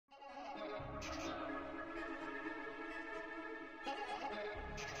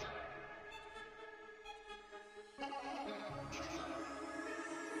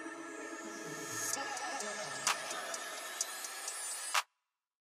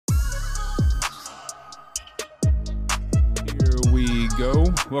go.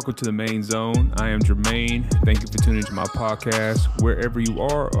 Welcome to the Main Zone. I am Jermaine. Thank you for tuning into my podcast. Wherever you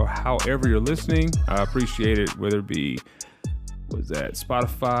are or however you're listening, I appreciate it. Whether it be,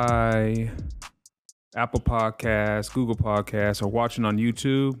 Spotify, Apple Podcasts, Google Podcasts, or watching on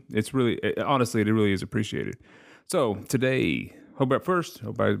YouTube. Honestly, it really is appreciated. So today, hope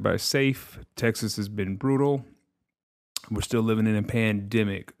everybody's safe. Texas has been brutal. We're still living in a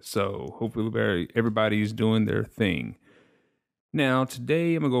pandemic. So hopefully everybody's doing their thing. Now,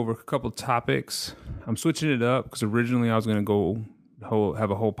 today I'm going to go over a couple topics. I'm switching it up because originally I was going to have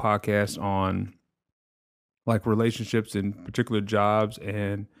a whole podcast on like relationships and particular jobs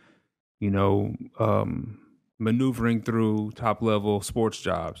and, maneuvering through top level sports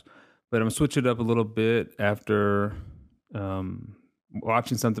jobs. But I'm going to switch it up a little bit after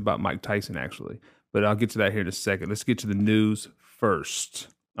watching something about Mike Tyson, actually. But I'll get to that here in a second. Let's get to the news first.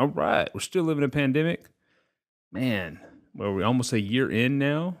 All right. We're still living in a pandemic. Man. Well, we're almost a year in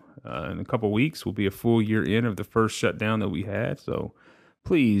now. In a couple of weeks, we'll be a full year in of the first shutdown that we had. So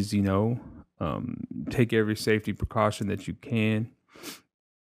please, take every safety precaution that you can.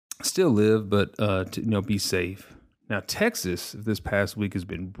 Still live, but, be safe. Now, Texas this past week has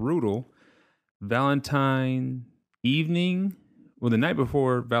been brutal. Valentine evening, the night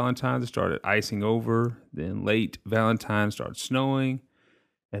before Valentine's, it started icing over. Then late Valentine's started snowing.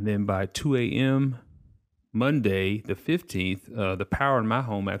 And then by 2 a.m., Monday, the 15th, the power in my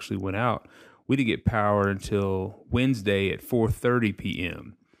home actually went out. We didn't get power until Wednesday at 4:30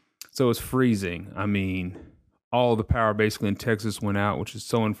 p.m. So it's freezing. I mean, all the power basically in Texas went out, which is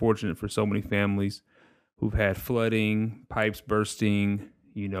so unfortunate for so many families who've had flooding, pipes bursting,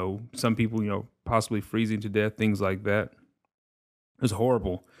 some people, possibly freezing to death, things like that. It was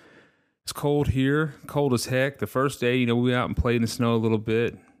horrible. It's cold here, cold as heck. The first day, we went out and played in the snow a little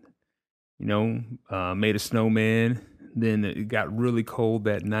bit. Made a snowman. Then it got really cold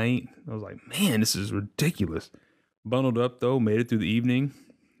that night. I was like, man, this is ridiculous. Bundled up though, made it through the evening.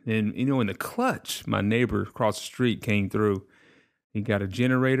 And, in the clutch, my neighbor across the street came through. He got a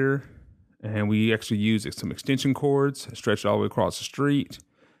generator and we actually used some extension cords, stretched all the way across the street.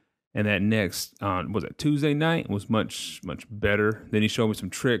 And that next, Tuesday night was much, much better. Then he showed me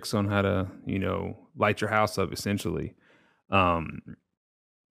some tricks on how to, light your house up essentially.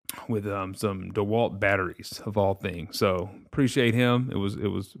 With some DeWalt batteries of all things. So appreciate him. It was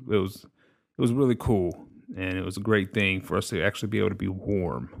really cool, and it was a great thing for us to actually be able to be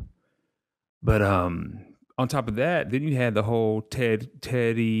warm. But on top of that, then you had the whole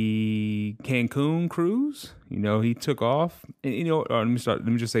Teddy Cancun cruise. He took off, and let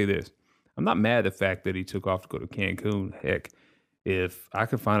me just say this: I'm not mad at the fact that he took off to go to Cancun. Heck, if I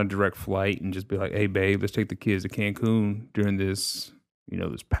could find a direct flight and just be like, "Hey, babe, let's take the kids to Cancun during this."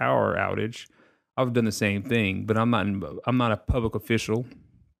 This power outage, I've done the same thing, but I'm not a public official.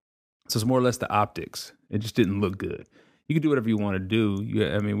 So it's more or less the optics. It just didn't look good. You can do whatever you want to do.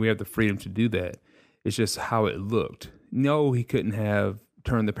 We have the freedom to do that. It's just how it looked. No, he couldn't have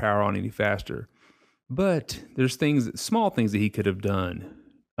turned the power on any faster, but there's small things that he could have done,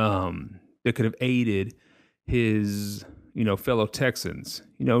 that could have aided his, fellow Texans,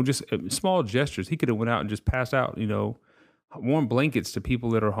 just small gestures. He could have went out and just passed out, warm blankets to people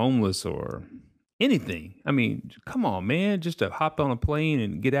that are homeless or anything. I mean, come on, man, just to hop on a plane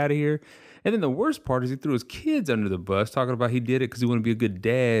and get out of here. And then the worst part is he threw his kids under the bus, talking about he did it because he wanted to be a good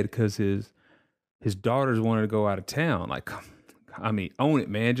dad because his daughters wanted to go out of town. Like, own it,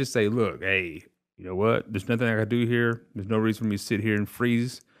 man. Just say, look, hey, you know what? There's nothing I can do here. There's no reason for me to sit here and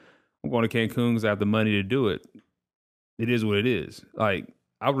freeze. I'm going to Cancun because I have the money to do it. It is what it is. Like,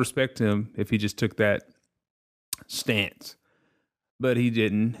 I would respect him if he just took that stance. But he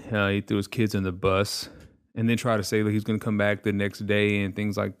didn't. He threw his kids in the bus and then tried to say that he's going to come back the next day and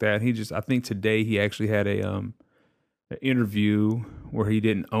things like that. I think today he actually had an interview where he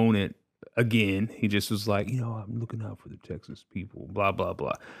didn't own it again. He just was like, I'm looking out for the Texas people, blah, blah,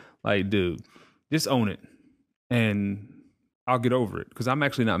 blah. Like, dude, just own it and I'll get over it. Because I'm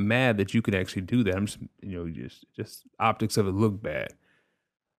actually not mad that you could actually do that. I'm just, just optics of it look bad.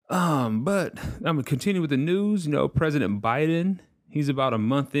 But I'm going to continue with the news. President Biden, he's about a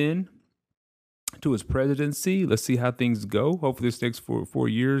month in to his presidency. Let's see how things go. Hopefully this next 4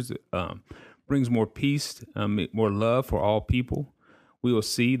 years brings more peace, more love for all people. We will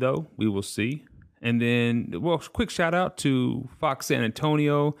see, though. We will see. And then, quick shout out to Fox San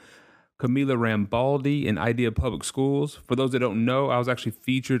Antonio, Camila Rambaldi, and Idea Public Schools. For those that don't know, I was actually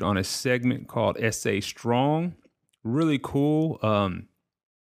featured on a segment called SA Strong. Really cool.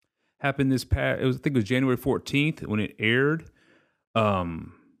 Happened this past, I think it was January 14th when it aired.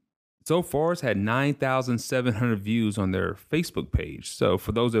 So so far, it's had 9,700 views on their Facebook page. So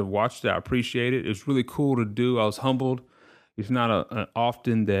for those that have watched it, I appreciate it. It's really cool to do. I was humbled. It's not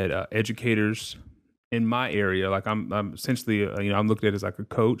often that educators in my area, like I'm essentially, I'm looked at as like a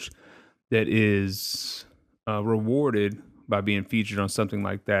coach that is rewarded by being featured on something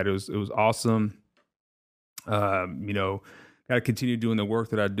like that. It was awesome. Got to continue doing the work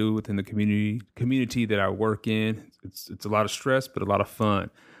that I do within the community that I work in. It's a lot of stress, but a lot of fun.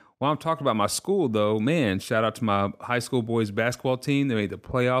 While I'm talking about my school, though, man, shout out to my high school boys basketball team. They made the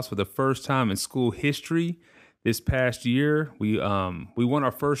playoffs for the first time in school history this past year. We won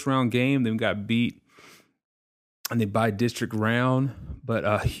our first round game, then got beat in the by district round, but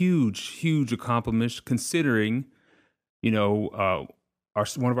a huge accomplishment considering, one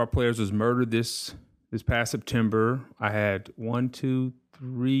of our players was murdered this past September. I had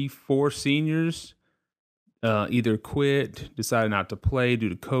 4 seniors either quit, decided not to play due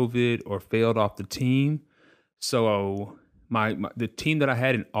to COVID, or failed off the team. So the team that I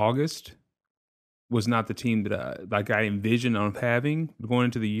had in August was not the team that I envisioned on having going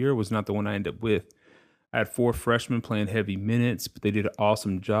into the year, was not the one I ended up with. I had 4 freshmen playing heavy minutes, but they did an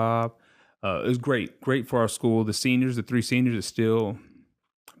awesome job. It was great for our school. The 3 seniors that still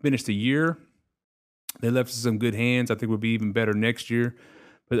finished the year, they left us in some good hands. I think we'll be even better next year.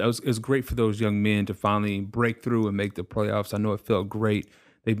 But it was great for those young men to finally break through and make the playoffs. I know it felt great.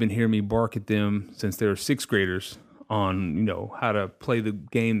 They've been hearing me bark at them since they were 6th graders on, how to play the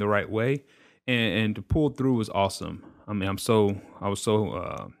game the right way. And to pull through was awesome. I mean, I was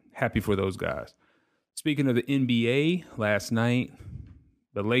so happy for those guys. Speaking of the NBA, last night,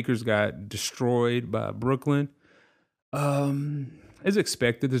 the Lakers got destroyed by Brooklyn. As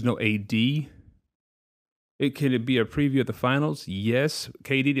expected, there's no AD. Can it be a preview of the finals? Yes.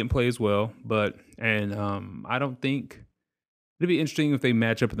 KD didn't play as well, I don't think it'd be interesting if they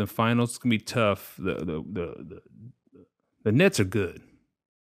match up in the finals. It's gonna be tough. The Nets are good.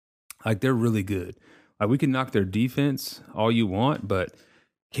 Like, they're really good. Like, we can knock their defense all you want, but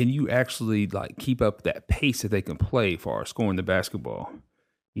can you actually keep up that pace that they can play for scoring the basketball?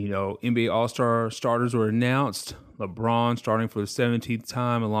 NBA All-Star starters were announced. LeBron starting for the 17th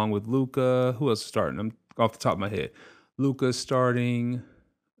time along with Luka. Who else is starting? I'm off the top of my head. Luka's starting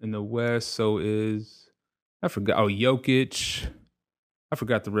in the West. So I forgot. Oh, Jokic. I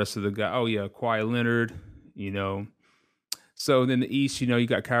forgot the rest of the guy. Oh, yeah, Kawhi Leonard, So then the East, you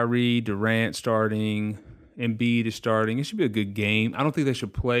got Kyrie, Durant starting. Embiid is starting. It should be a good game. I don't think they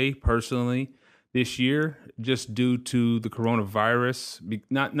should play, personally, this year, just due to the coronavirus.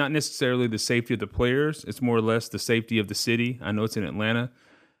 Not necessarily the safety of the players. It's more or less the safety of the city. I know it's in Atlanta,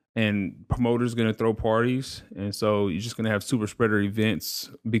 and promoters going to throw parties. And so you're just going to have super spreader events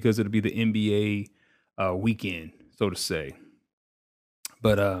because it'll be the NBA weekend, so to say.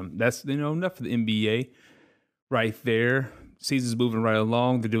 But that's, enough of the NBA right there. Season's moving right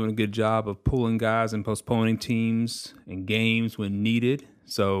along. They're doing a good job of pulling guys and postponing teams and games when needed.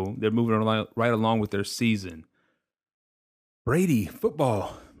 So they're moving right along with their season. Brady,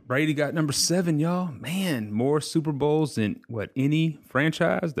 football. Brady got number 7, y'all. Man, more Super Bowls than any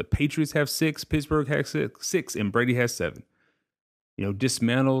franchise. The Patriots have 6, Pittsburgh has 6, and Brady has 7.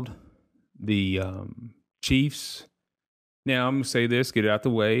 Dismantled the Chiefs. Now, I'm going to say this, get it out the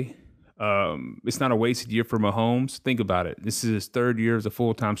way. It's not a wasted year for Mahomes. Think about it. This is his 3rd year as a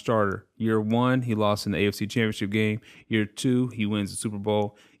full-time starter. Year 1, he lost in the AFC Championship game. Year 2, he wins the Super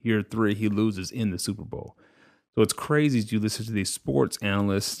Bowl. Year 3, he loses in the Super Bowl. So it's crazy as you listen to these sports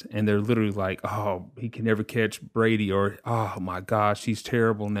analysts, and they're literally like, oh, he can never catch Brady, or, oh, my gosh, he's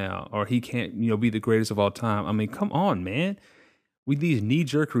terrible now, or he can't, be the greatest of all time. I mean, come on, man. With these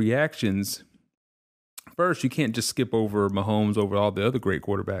knee-jerk reactions, first, you can't just skip over Mahomes over all the other great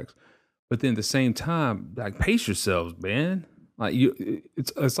quarterbacks. But then at the same time, pace yourselves, man.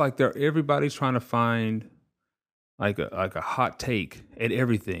 It's like everybody's trying to find a hot take at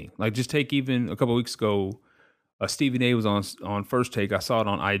everything. Just take even a couple of weeks ago, Stephen A was on First Take. I saw it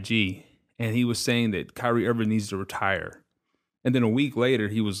on IG, and he was saying that Kyrie Irving needs to retire. And then a week later,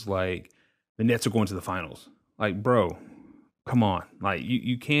 he was like, the Nets are going to the finals. Bro, come on.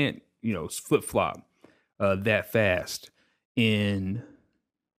 You can't, flip flop that fast in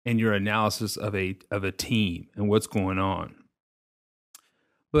your analysis of a team and what's going on.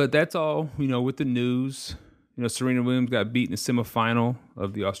 But that's all, with the news. Serena Williams got beat in the semifinal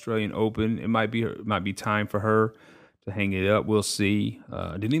of the Australian Open. It might be time for her to hang it up. We'll see.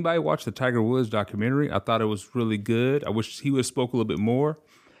 Did anybody watch the Tiger Woods documentary? I thought it was really good. I wish he would have spoke a little bit more.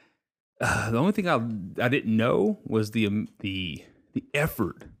 The only thing I didn't know was the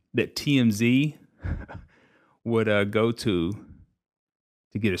effort that TMZ would go to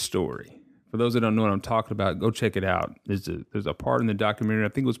to get a story. For those that don't know what I'm talking about, go check it out. There's a part in the documentary, I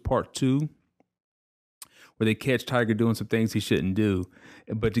think it was part 2, where they catch Tiger doing some things he shouldn't do.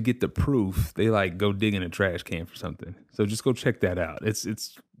 But to get the proof, they like go dig in a trash can for something. So just go check that out.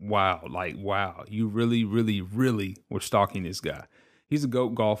 It's wow. Like, wow. You really, really, really were stalking this guy. He's a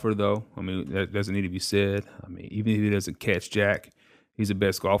GOAT golfer, though. I mean, that doesn't need to be said. I mean, even if he doesn't catch jack, he's the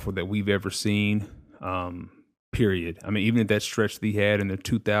best golfer that we've ever seen, period. I mean, even at that stretch that he had in the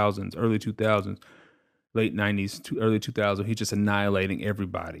 2000s, early 2000s, late 90s, early 2000s, he's just annihilating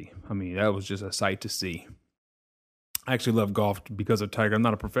everybody. I mean, that was just a sight to see. I actually love golf because of Tiger. I'm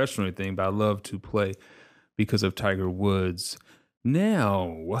not a professional or anything, but I love to play because of Tiger Woods.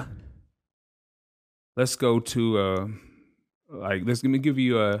 Now, let's go to let me give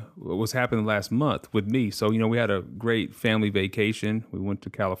you what's happened last month with me. So, we had a great family vacation. We went to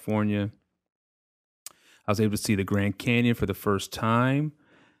California. I was able to see the Grand Canyon for the first time,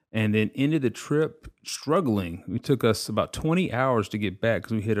 and then ended the trip struggling. It took us about 20 hours to get back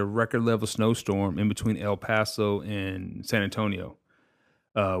because we hit a record level snowstorm in between El Paso and San Antonio.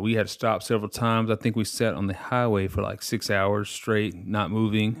 We had to stop several times. I think we sat on the highway for like 6 hours straight, not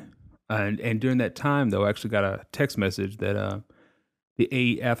moving. And during that time, though, I actually got a text message that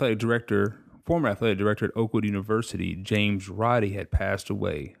the former athletic director at Oakwood University, James Roddy, had passed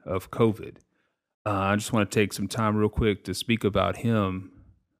away of COVID. I just want to take some time real quick to speak about him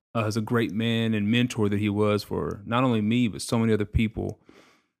as a great man and mentor that he was for not only me, but so many other people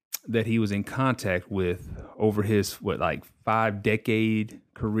that he was in contact with over his, 5-decade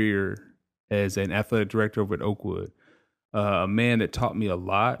career as an athletic director over at Oakwood. A man that taught me a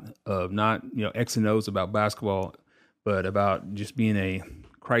lot of not, X and O's about basketball, but about just being a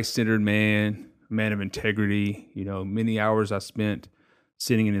Christ-centered man, a man of integrity. Many hours I spent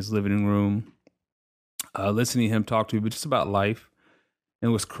sitting in his living room, listening to him talk to me, but just about life.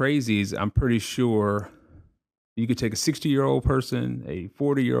 And what's crazy is I'm pretty sure you could take a 60-year-old person, a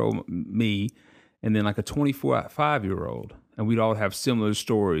 40-year-old me, and then like a 25-year-old. And we'd all have similar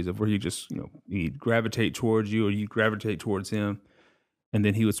stories of where he just, he'd gravitate towards you or you'd gravitate towards him. And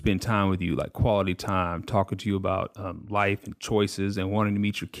then he would spend time with you, like quality time, talking to you about life and choices and wanting to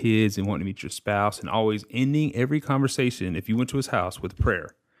meet your kids and wanting to meet your spouse, and always ending every conversation, if you went to his house, with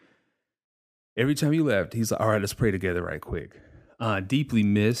prayer. Every time you left, he's like, all right, let's pray together right quick. Deeply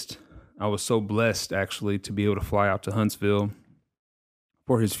missed. I was so blessed, actually, to be able to fly out to Huntsville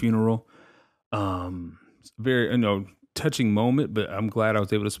for his funeral. Very, touching moment, but I'm glad I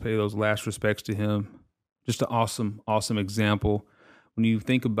was able to pay those last respects to him. Just an awesome, awesome example. When you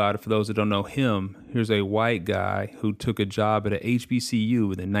think about it, for those that don't know him, here's a white guy who took a job at a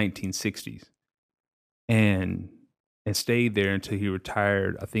HBCU in the 1960s and stayed there until he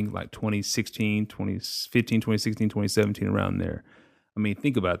retired, I think like 2016, 2017, around there. I mean,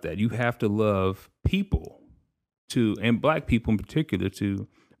 think about that. You have to love people and black people in particular, to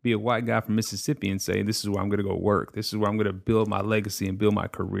be a white guy from Mississippi and say, this is where I'm going to go work. This is where I'm going to build my legacy and build my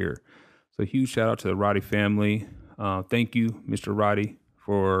career. So huge shout out to the Roddy family. Thank you, Mr. Roddy,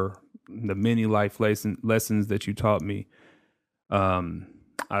 for the many life lessons that you taught me.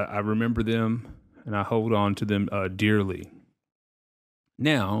 I remember them and I hold on to them dearly.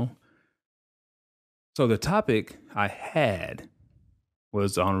 Now, so the topic I had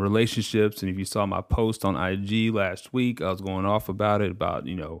was on relationships. And if you saw my post on IG last week, I was going off about it, about,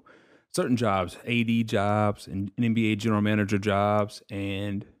 certain jobs, AD jobs and NBA general manager jobs,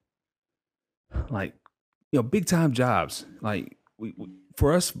 and big time jobs. Like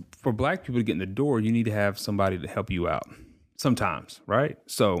for black people to get in the door, you need to have somebody to help you out sometimes. Right.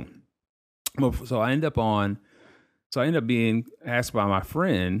 So I end up being asked by my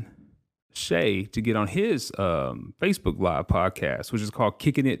friend Shay to get on his Facebook Live podcast, which is called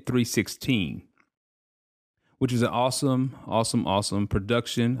Kicking It 316, which is an awesome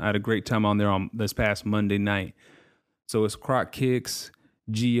production. I had a great time on there on this past Monday night. So it's Croc Kicks,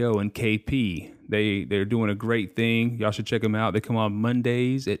 Gio, and KP. They're doing a great thing. Y'all should check them out. They come on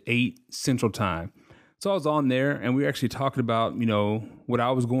Mondays at 8 Central Time. So I was on there, and we were actually talking about, what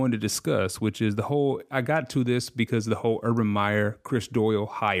I was going to discuss, which is I got to this because of the whole Urban Meyer, Chris Doyle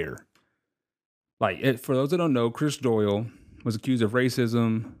hire. For those that don't know, Chris Doyle was accused of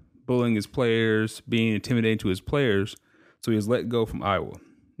racism, bullying his players, being intimidating to his players. So he was let go from Iowa.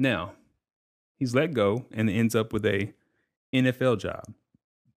 Now, he's let go and ends up with a NFL job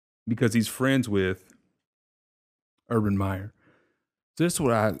because he's friends with Urban Meyer. So this is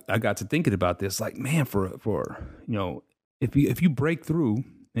what I got to thinking about this. Like, man, if you break through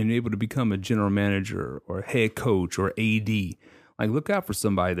and you're able to become a general manager or a head coach or AD, look out for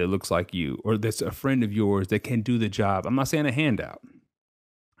somebody that looks like you or that's a friend of yours that can do the job. I'm not saying a handout.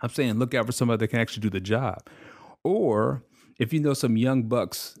 I'm saying look out for somebody that can actually do the job. Or if you know some young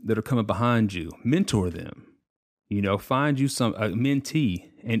bucks that are coming behind you, mentor them. Find you a mentee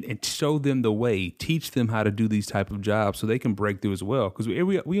and show them the way. Teach them how to do these type of jobs so they can break through as well. Because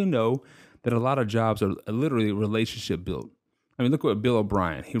we know that a lot of jobs are literally relationship built. I mean, look at Bill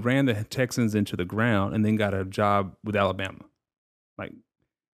O'Brien. He ran the Texans into the ground and then got a job with Alabama. Like,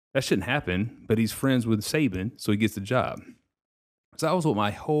 that shouldn't happen, but he's friends with Saban, so he gets the job. So that was what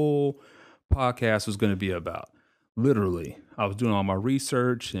my whole podcast was going to be about. Literally, I was doing all my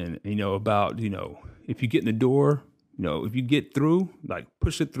research and, about, if you get in the door, if you get through, like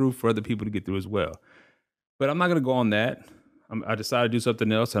push it through for other people to get through as well. But I'm not going to go on that. I decided to do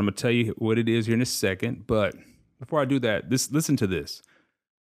something else. And I'm going to tell you what it is here in a second. But before I do that, listen to this.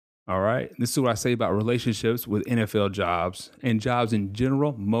 All right. This is what I say about relationships with NFL jobs and jobs in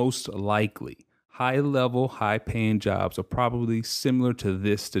general. Most likely, high level, high paying jobs are probably similar to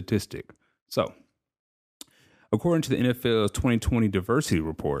this statistic. So, according to the NFL's 2020 diversity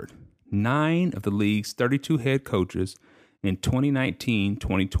report, 9 of the league's 32 head coaches in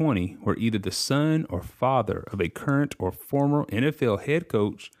 2019-2020 were either the son or father of a current or former NFL head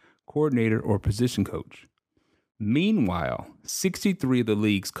coach, coordinator, or position coach. Meanwhile, 63 of the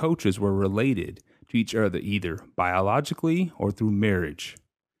league's coaches were related to each other either biologically or through marriage,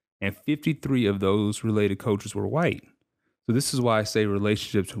 and 53 of those related coaches were white. So this is why I say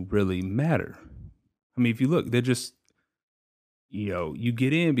relationships really matter. I mean, if you look, they're just, you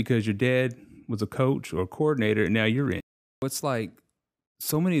get in because your dad was a coach or a coordinator, and now you're in. It's like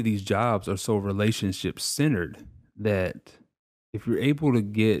so many of these jobs are so relationship centered that if you're able to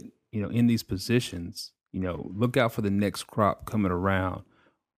get, in these positions, look out for the next crop coming around.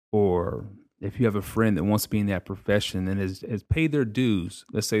 Or if you have a friend that wants to be in that profession and has paid their dues,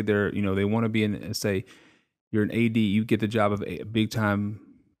 let's say they want to be in, let's say you're an AD, you get the job of a big time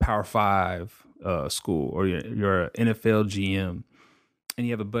Power 5 school, or you're an NFL GM, and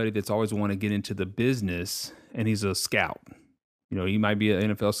you have a buddy that's always want to get into the business, and he's a scout. He might be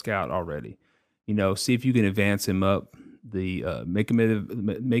an NFL scout already. See if you can advance him up, make him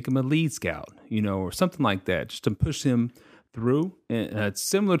a lead scout, or something like that, just to push him through. And it's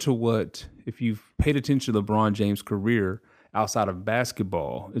similar to what, if you've paid attention to LeBron James' career outside of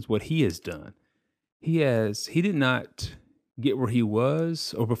basketball, is what he has done. He did not get where he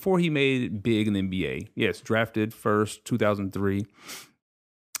was, or before he made it big in the NBA. Yes, drafted first, 2003.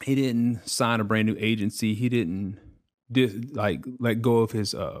 He didn't sign a brand new agency. He didn't let go of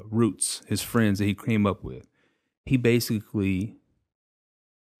his roots, his friends that he came up with. He basically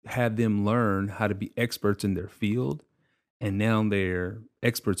had them learn how to be experts in their field, and now they're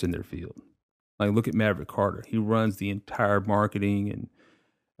experts in their field. Like, look at Maverick Carter. He runs the entire marketing and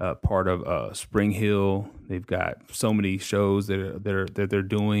part of Spring Hill. They've got so many shows that they're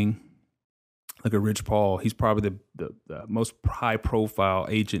doing. Look at Rich Paul. He's probably the most high profile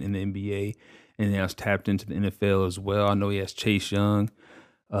agent in the NBA, and now he's tapped into the NFL as well. I know he has Chase Young,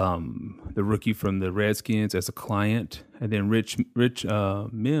 the rookie from the Redskins, as a client, and then Rich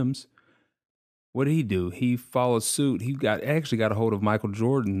Mims. What did he do? He followed suit. He actually got a hold of Michael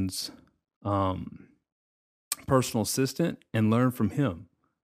Jordan's personal assistant and learned from him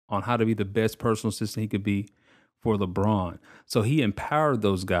on how to be the best personal assistant he could be for LeBron. So he empowered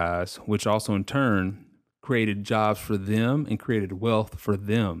those guys, which also in turn created jobs for them and created wealth for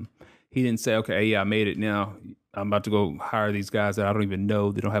them. He didn't say, okay, yeah, I made it now. I'm about to go hire these guys that I don't even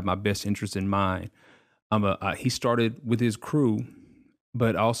know. They don't have my best interest in mind. He started with his crew,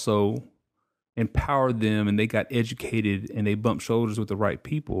 but also empowered them, and they got educated, and they bumped shoulders with the right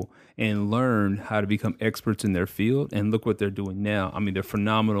people and learned how to become experts in their field. And look what they're doing now. I mean, they're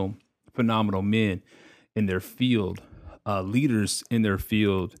phenomenal men in their field, leaders in their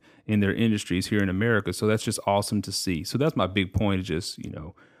field, in their industries here in America. So that's just awesome to see. So that's my big point, is just,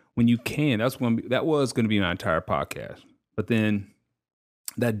 when you can, that was going to be my entire podcast. But then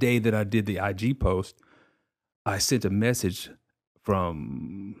that day that I did the IG post, I sent a message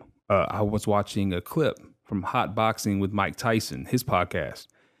from, I was watching a clip from Hot Boxing with Mike Tyson, his podcast.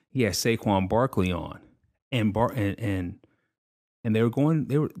 He had Saquon Barkley on, and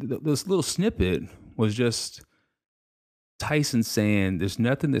this little snippet was just Tyson saying, there's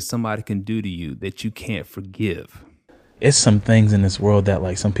nothing that somebody can do to you that you can't forgive. It's some things in this world that,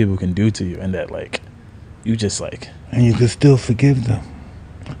 like, some people can do to you, and that, like, you just, like... And you can still forgive them.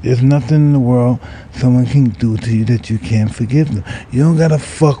 There's nothing in the world someone can do to you that you can't forgive them. You don't gotta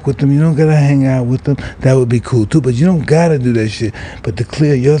fuck with them. You don't gotta hang out with them. That would be cool too, but you don't gotta do that shit. But to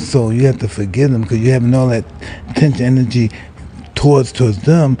clear your soul, you have to forgive them, because you're having all that tension energy towards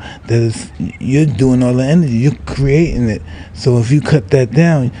them, you're doing all the energy, you're creating it. So if you cut that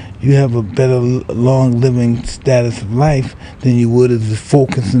down, you have a better long living status of life than you would if you're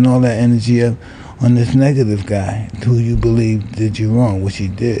focusing all that energy on this negative guy who you believe did you wrong, which he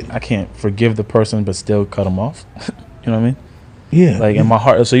did. I can't forgive the person but still cut him off. You know what I mean? Yeah. Like in my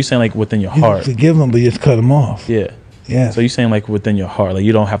heart. So you're saying like within your heart. You forgive him, but you just cut him off. Yeah. Yeah. So you're saying like within your heart, like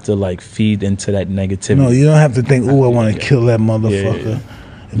you don't have to like feed into that negativity. No, you don't have to think, oh, I want to kill that motherfucker. Yeah.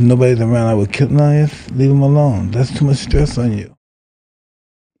 If nobody's around, I would kill. No, just leave him alone. That's too much stress on you.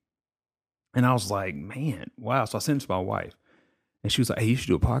 And I was like, man, wow. So I sent it to my wife, and she was like, hey, you should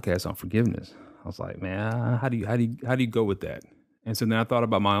do a podcast on forgiveness. I was like, man, how do you go with that? And so then I thought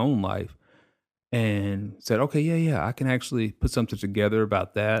about my own life and said, okay, yeah, I can actually put something together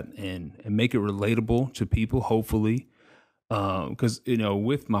about that and make it relatable to people, hopefully. Because,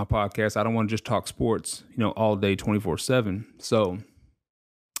 with my podcast, I don't want to just talk sports, all day, 24/7. So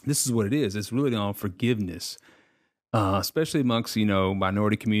this is what it is. It's really on forgiveness, especially amongst,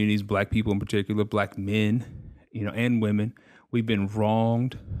 minority communities, Black people in particular, Black men, and women. We've been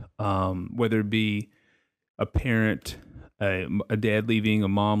wronged, whether it be a parent, a dad leaving, a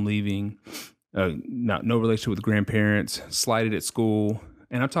mom leaving, no relationship with grandparents, slighted at school.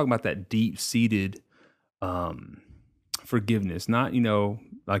 And I'm talking about that deep-seated forgiveness, not,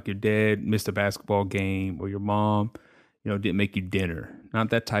 like your dad missed a basketball game or your mom, didn't make you dinner. Not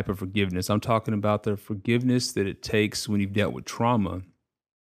that type of forgiveness. I'm talking about the forgiveness that it takes when you've dealt with trauma.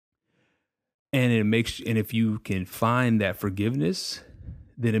 And if you can find that forgiveness,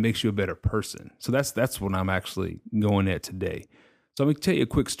 then it makes you a better person. So that's what I'm actually going at today. So I'm going to tell you a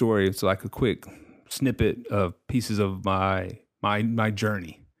quick story. It's like a quick snippet of pieces of my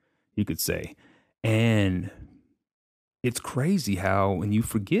journey, you could say. And it's crazy how when you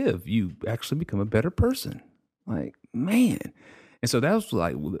forgive, you actually become a better person. Like, man. And so that was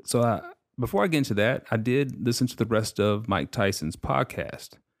like, before I get into that, I did listen to the rest of Mike Tyson's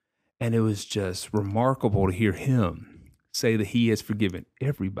podcast. And it was just remarkable to hear him say that he has forgiven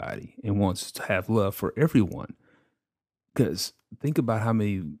everybody and wants to have love for everyone. Because think about how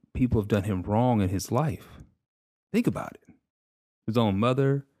many people have done him wrong in his life. Think about it. His own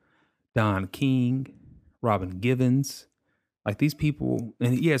mother, Don King, Robin Givens. Like these people,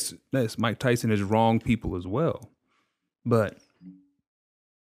 and yes, Mike Tyson has wronged people as well. But,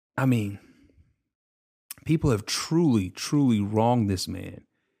 I mean, people have truly, truly wronged this man.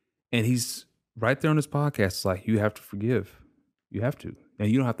 And he's right there on his podcast. It's like, you have to forgive. You have to. And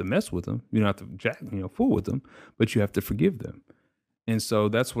you don't have to mess with them. You don't have to fool with them, but you have to forgive them. And so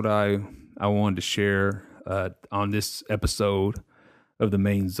that's what I wanted to share on this episode of The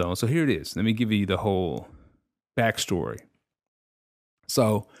Main Zone. So here it is. Let me give you the whole backstory.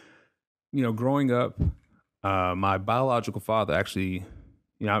 So, growing up, my biological father actually,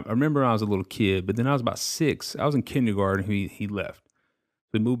 I remember when I was a little kid, but then I was about 6. I was in kindergarten. He left.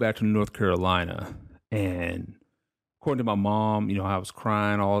 We moved back to North Carolina, and according to my mom, I was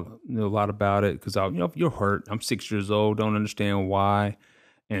crying a lot about it because you're hurt. I'm 6 years old, don't understand why,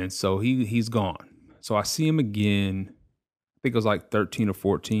 and so he's gone. So I see him again. I think it was like 13 or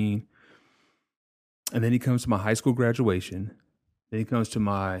 14, and then he comes to my high school graduation. Then he comes to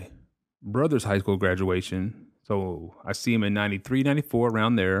my brother's high school graduation. So I see him in 93, 94,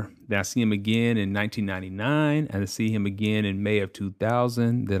 around there. Then I see him again in 1999, and I see him again in May of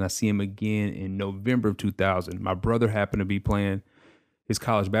 2000. Then I see him again in November of 2000. My brother happened to be playing his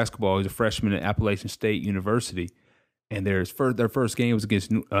college basketball. He's a freshman at Appalachian State University, and their first game was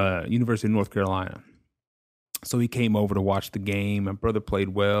against University of North Carolina. So he came over to watch the game. My brother played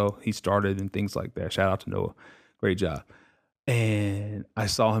well. He started and things like that. Shout out to Noah. Great job. And I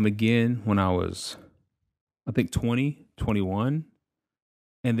saw him again when I was, I think 20, 21.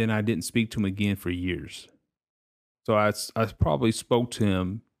 And then I didn't speak to him again for years. So I probably spoke to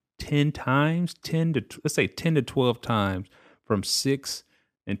him 10 times, let's say 10 to 12 times from 6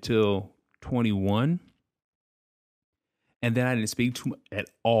 until 21. And then I didn't speak to him at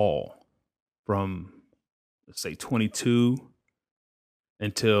all from, let's say 22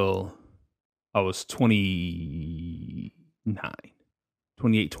 until I was 28,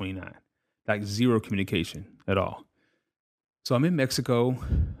 29. Like zero communication at all. So I'm in Mexico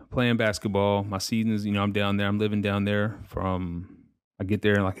playing basketball. My seasons, I'm down there. I'm living down there I get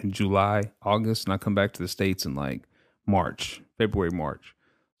there like in July, August, and I come back to the States in like February, March.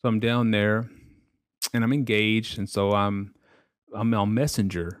 So I'm down there and I'm engaged. And so I'm on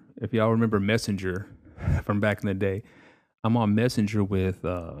Messenger. If y'all remember Messenger from back in the day, I'm on Messenger with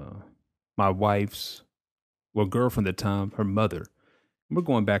my wife's, girlfriend at the time, her mother. We're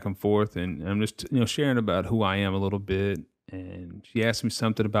going back and forth, and I'm just sharing about who I am a little bit. and she asked me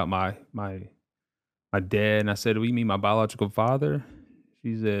something about my dad, and I said, "Do you mean my biological father?"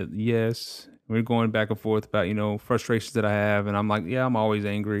 She said, "Yes." We're going back and forth about frustrations that I have, and I'm like, "Yeah, I'm always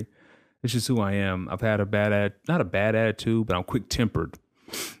angry. It's just who I am. I've had not a bad attitude, but I'm quick tempered.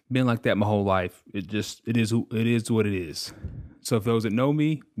 Been like that my whole life. It is what it is." So if those that know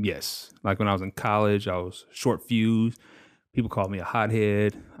me, yes. Like when I was in college, I was short fused. People called me a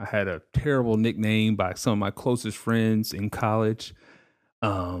hothead. I had a terrible nickname by some of my closest friends in college.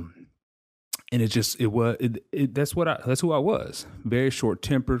 And that's who I was. Very short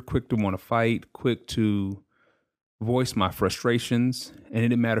tempered, quick to want to fight, quick to voice my frustrations, and it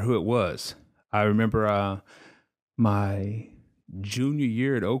didn't matter who it was. I remember my junior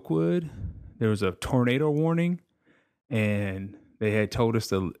year at Oakwood, there was a tornado warning, and they had told us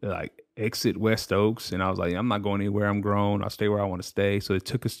to exit West Oaks, and I was like, I'm not going anywhere. I'm grown. I'll stay where I want to stay. So it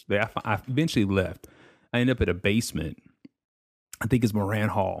took us. I eventually left. I ended up at a basement. I think it's Moran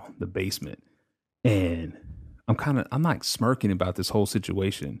Hall, the basement, and I'm like smirking about this whole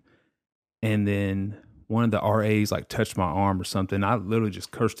situation, and then one of the RAs like touched my arm or something. I literally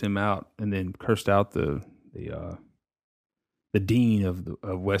just cursed him out, and then cursed out the dean of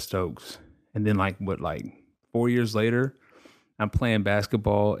West Oaks. And then like 4 years later, I'm playing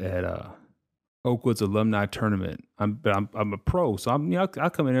basketball at Oakwood's alumni tournament. I'm a pro, so I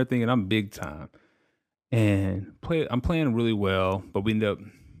come in there thinking I'm big time, and I'm playing really well. But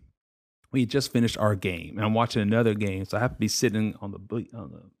we just finished our game, and I'm watching another game, so I have to be sitting on the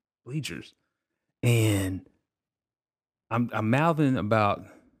bleachers, and I'm mouthing about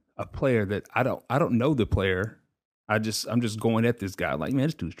a player that I don't know the player. I'm just going at this guy like, man,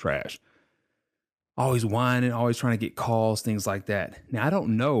 this dude's trash. Always whining, always trying to get calls, things like that. Now I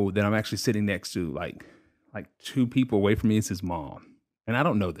don't know that I'm actually sitting next to like two people away from me. It's his mom, and I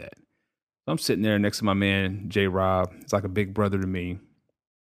don't know that. So I'm sitting there next to my man J. Rob. It's like a big brother to me,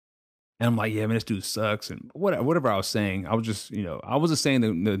 and I'm like, yeah, man, this dude sucks, and whatever I was saying. I was just I wasn't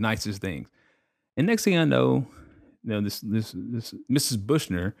saying the nicest things. And next thing I know, this Mrs.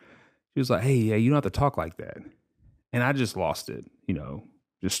 Bushner, she was like, hey, you don't have to talk like that. And I just lost it,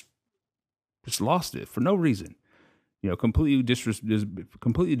 just lost it for no reason, completely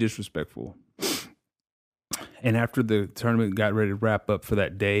disrespectful. And after the tournament got ready to wrap up for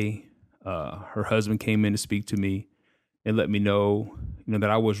that day, her husband came in to speak to me and let me know, that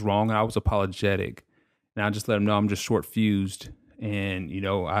I was wrong. And I was apologetic, and I just let him know I'm just short fused, and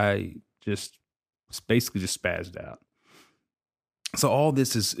I just basically just spazzed out. So all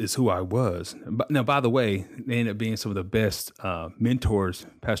this is who I was. Now, by the way, they ended up being some of the best mentors.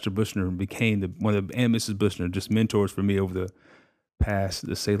 Pastor Bushner became and Mrs. Bushner, just mentors for me over the past,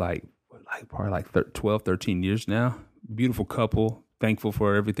 let's say probably 12, 13 years now. Beautiful couple. Thankful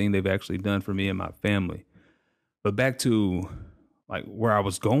for everything they've actually done for me and my family. But back to where I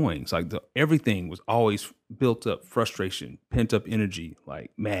was going. It's everything was always built up frustration, pent up energy,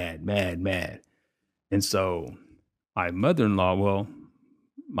 like mad. And so my mother-in-law,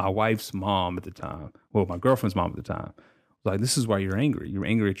 my wife's mom at the time, my girlfriend's mom at the time, was like, this is why you're angry. You're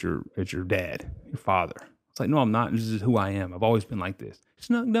angry at your dad, your father. It's like, no, I'm not. This is who I am. I've always been like this. She's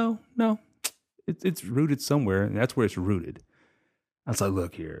like, no. It's rooted somewhere, and that's where it's rooted. I was like,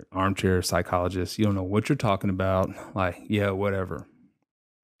 look here, armchair psychologist, you don't know what you're talking about. Like, yeah, whatever.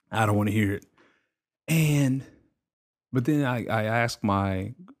 I don't want to hear it. But then I asked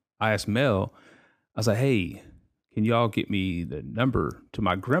Mel, I was like, hey, can y'all get me the number to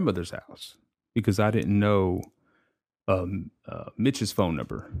my grandmother's house? Because I didn't know Mitch's phone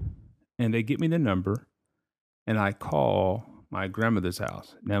number. And they get me the number, and I call my grandmother's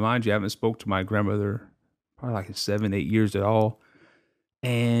house. Now, mind you, I haven't spoke to my grandmother probably 7-8 years at all.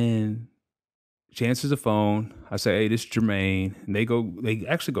 And she answers the phone. I say, hey, this is Jermaine. And they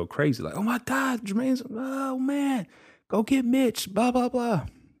actually go crazy. Like, oh my God, Jermaine's, oh man, go get Mitch, blah, blah, blah.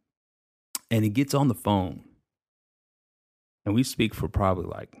 And he gets on the phone. And we speak for probably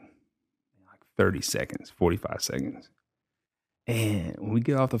like 30 seconds, 45 seconds. And when we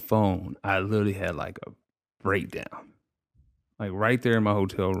get off the phone, I literally had like a breakdown. Like right there in my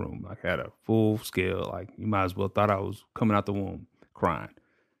hotel room. I had a full scale, like you might as well thought I was coming out the womb crying.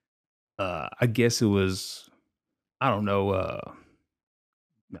 I guess it was, I don't know.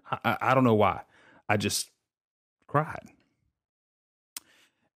 I don't know why. I just cried.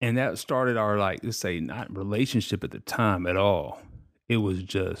 And that started our, let's say, not relationship at the time at all. It was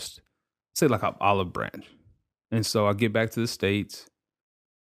just, say, like an olive branch. And so I get back to the States,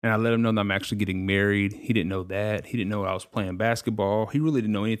 and I let him know that I'm actually getting married. He didn't know that. He didn't know I was playing basketball. He really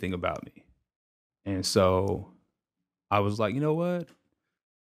didn't know anything about me. And so I was like, you know what?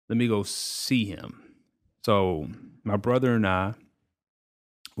 Let me go see him. So my brother and I,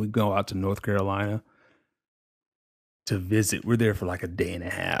 we go out to North Carolina to visit. We're there for like a day and a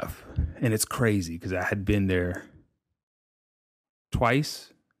half. And it's crazy because I had been there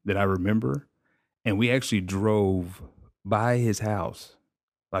twice that I remember. And we actually drove by his house.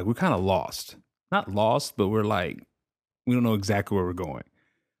 Like, we're kind of lost. Not lost, but we're like, we don't know exactly where we're going.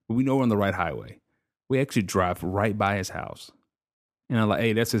 But we know we're on the right highway. We actually drive right by his house. And I'm like,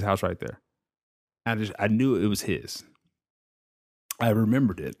 hey, that's his house right there. I knew it was his. I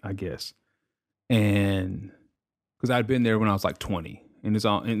remembered it, I guess. And because I'd been there when I was like 20. And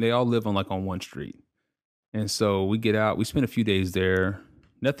they all live on one street. And so we get out, we spend a few days there.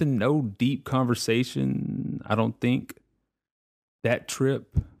 No deep conversation, I don't think. That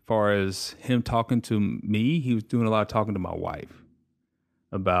trip, as far as him talking to me, he was doing a lot of talking to my wife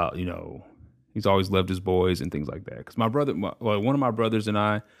about, he's always loved his boys and things like that. Because one of my brothers and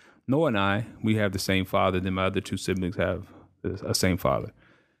I, Noah and I, we have the same father. Then my other two siblings have a same father.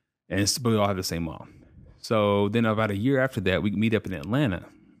 But we all have the same mom. So then about a year after that, we meet up in Atlanta.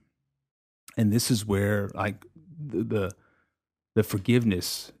 And this is where like the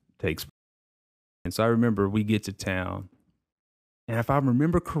forgiveness takes place. And so I remember we get to town. And if I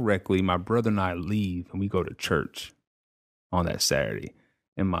remember correctly, my brother and I leave and we go to church on that Saturday.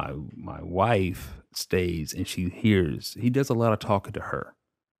 And my wife stays and he does a lot of talking to her.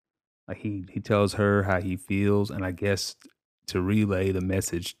 Like he tells her how he feels, and I guess to relay the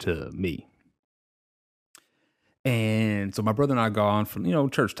message to me. And so my brother and I go on from,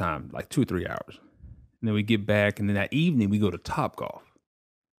 church time, like 2 or 3 hours. And then we get back, and then that evening we go to Topgolf.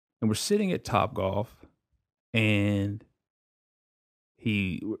 And we're sitting at Topgolf, and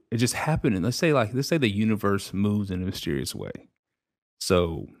it just happened. And let's say the universe moves in a mysterious way.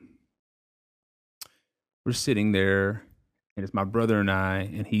 So we're sitting there, and it's my brother and I,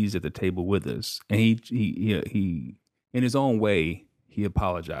 and he's at the table with us. And he in his own way, he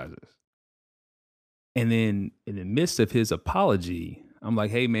apologizes. And then in the midst of his apology, I'm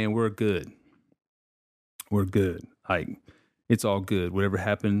like, hey man, we're good. We're good. Like, it's all good. Whatever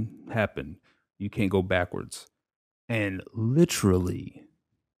happened, happened. You can't go backwards. And literally,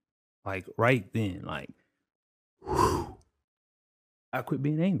 like right then, like, whew, I quit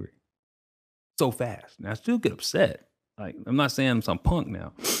being angry so fast. Now I still get upset. Like, I'm not saying I'm some punk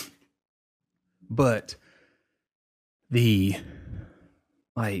now, but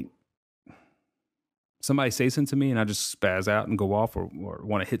somebody say something to me and I just spaz out and go off or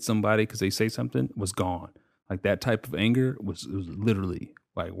want to hit somebody because they say something, was gone. Like, that type of anger was literally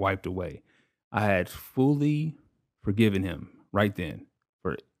like wiped away. I had fully forgiven him right then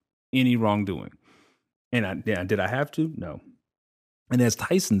for any wrongdoing. And did I have to? No. And as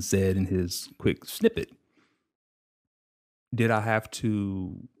Tyson said in his quick snippet, did I have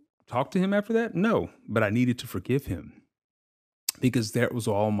to talk to him after that? No, but I needed to forgive him because that was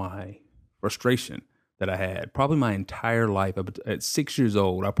all my frustration that I had. Probably my entire life. At 6 years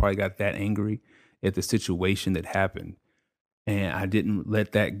old, I probably got that angry at the situation that happened. And I didn't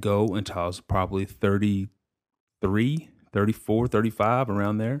let that go until I was probably 33, 34, 35,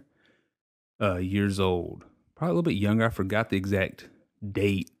 around there, years old. Probably a little bit younger. I forgot the exact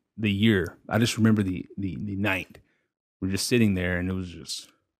date, the year. I just remember the night. We're just sitting there and it was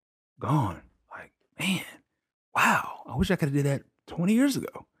just gone. Like, man, wow. I wish I could have did that 20 years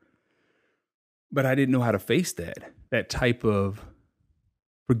ago. But I didn't know how to face that type of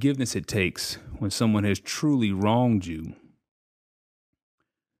forgiveness it takes when someone has truly wronged you.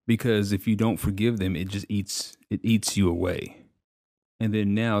 Because if you don't forgive them, it just eats you away. And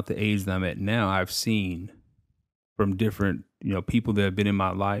then now at the age that I'm at now, I've seen from different, people that have been in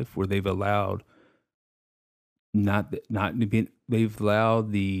my life where they've allowed they've had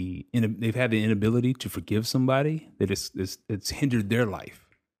the inability to forgive somebody that it's hindered their life.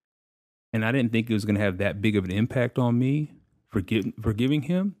 And I didn't think it was going to have that big of an impact on me forgiving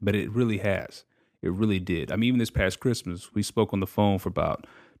him, but it really has. It really did. I mean, even this past Christmas, we spoke on the phone for about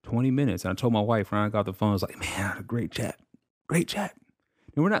 20 minutes. And I told my wife when I got off the phone, I was like, man, I had a great chat.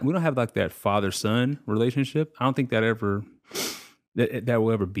 And we don't have like that father-son relationship. I don't think that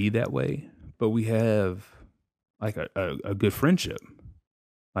will ever be that way. But we have like a good friendship.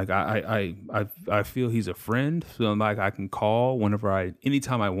 Like I feel he's a friend. So like I can call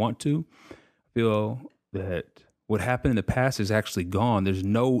anytime I want to. I feel that what happened in the past is actually gone. There's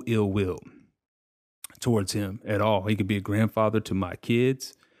no ill will towards him at all. He could be a grandfather to my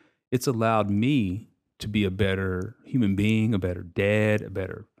kids. It's allowed me to be a better human being, a better dad, a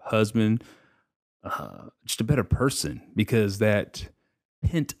better husband, just a better person, because that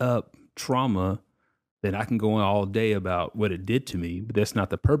pent up trauma then I can go on all day about what it did to me, but that's not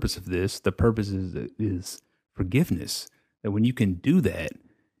the purpose of this. The purpose is forgiveness. That when you can do that,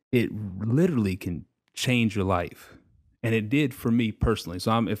 it literally can change your life. And it did for me personally.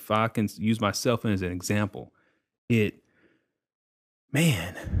 So if I can use myself as an example, I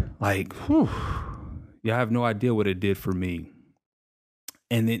have no idea what it did for me.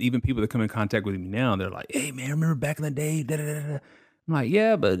 And then even people that come in contact with me now, they're like, hey man, remember back in the day, da, da, da, da. I'm like,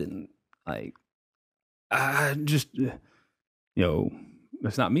 yeah, but like, I just,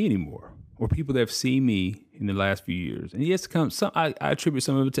 that's not me anymore. Or people that have seen me in the last few years. And yes, I attribute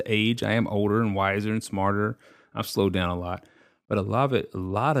some of it to age. I am older and wiser and smarter. I've slowed down a lot. But a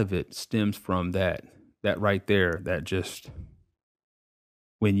lot of it stems from that right there, that just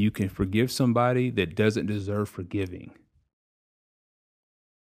when you can forgive somebody that doesn't deserve forgiving.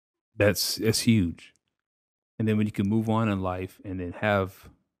 It's huge. And then when you can move on in life and then have,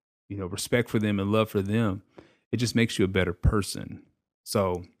 respect for them and love for them, it just makes you a better person.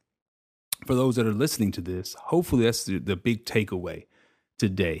 So for those that are listening to this, hopefully that's the big takeaway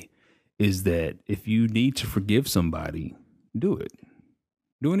today, is that if you need to forgive somebody, do it.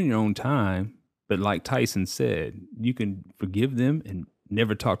 Do it in your own time. But like Tyson said, you can forgive them and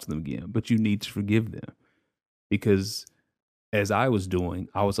never talk to them again, but you need to forgive them. Because as I was doing,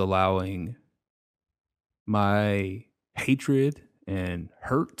 I was allowing my hatred and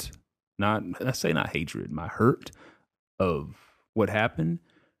hurt, my hurt of what happened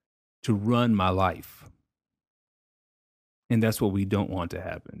to run my life. And that's what we don't want to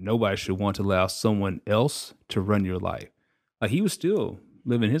happen. Nobody should want to allow someone else to run your life. Like, he was still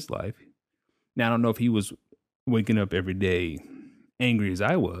living his life. Now, I don't know if he was waking up every day angry as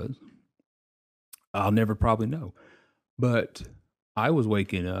I was. I'll never probably know. But I was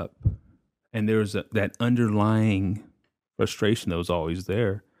waking up and there was that underlying frustration that was always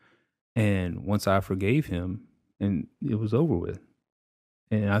there. And once I forgave him, and it was over with.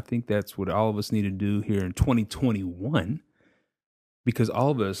 And I think that's what all of us need to do here in 2021, because a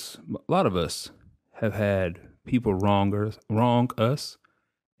lot of us have had people wrong us,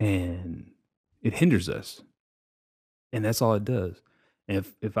 and it hinders us. And that's all it does. And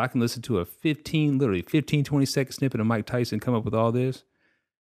if I can listen to a 15, 20 second snippet of Mike Tyson come up with all this,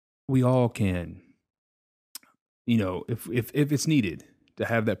 we all can, if it's needed to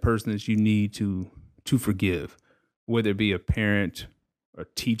have that person that you need to forgive, whether it be a parent, a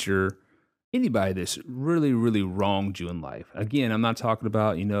teacher, anybody that's really, really wronged you in life. Again, I'm not talking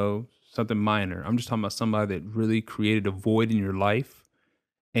about, something minor. I'm just talking about somebody that really created a void in your life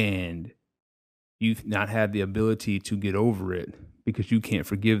and you've not had the ability to get over it because you can't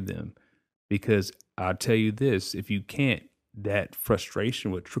forgive them. Because I'll tell you this, if you can't, that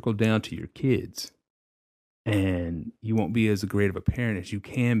frustration will trickle down to your kids, and you won't be as great of a parent as you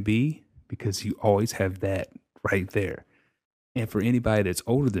can be because you always have that right there. And for anybody that's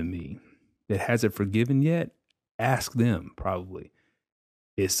older than me that hasn't forgiven yet, ask them probably,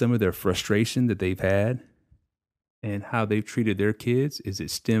 is some of their frustration that they've had and how they've treated their kids, is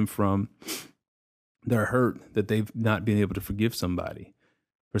it stem from their hurt that they've not been able to forgive somebody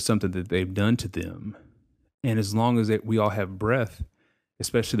for something that they've done to them? And as long as we all have breath,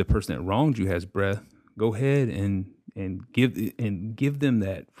 especially the person that wronged you has breath, go ahead and give them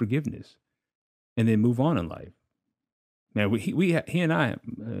that forgiveness, and then move on in life. Man, he and I,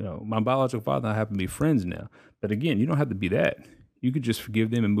 my biological father and I happen to be friends now. But again, you don't have to be that. You could just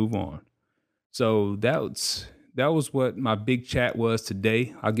forgive them and move on. So that was what my big chat was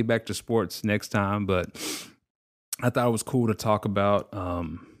today. I'll get back to sports next time, but I thought it was cool to talk about,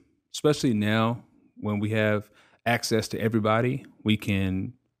 especially now when we have access to everybody. We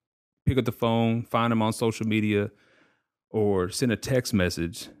can pick up the phone, find them on social media, or send a text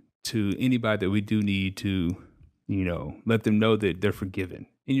message to anybody that we do need to, let them know that they're forgiven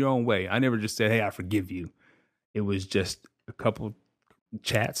in your own way. I never just said, hey, I forgive you. It was just a couple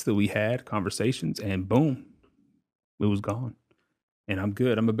chats that we had, conversations, and boom, it was gone. And I'm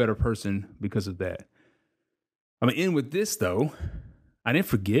good. I'm a better person because of that. I'm going to end with this, though. I didn't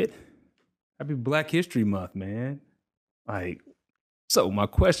forget. Happy Black History Month, man. So my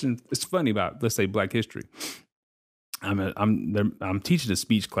question, it's funny about, let's say, Black History. I'm teaching a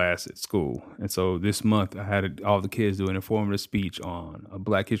speech class at school. And so this month I had all the kids do an informative speech on a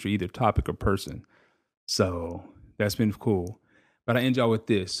Black history, either topic or person. So that's been cool. But I end y'all with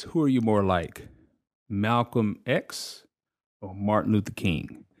this. Who are you more like, Malcolm X or Martin Luther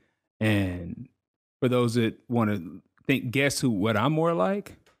King? And for those that want to guess what I'm more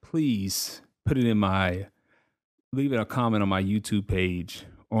like, please put it leave it a comment on my YouTube page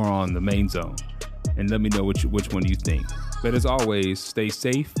or on the main zone, and let me know which one you think. But as always, stay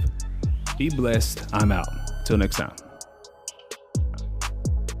safe, Be blessed. I'm out. Till next time.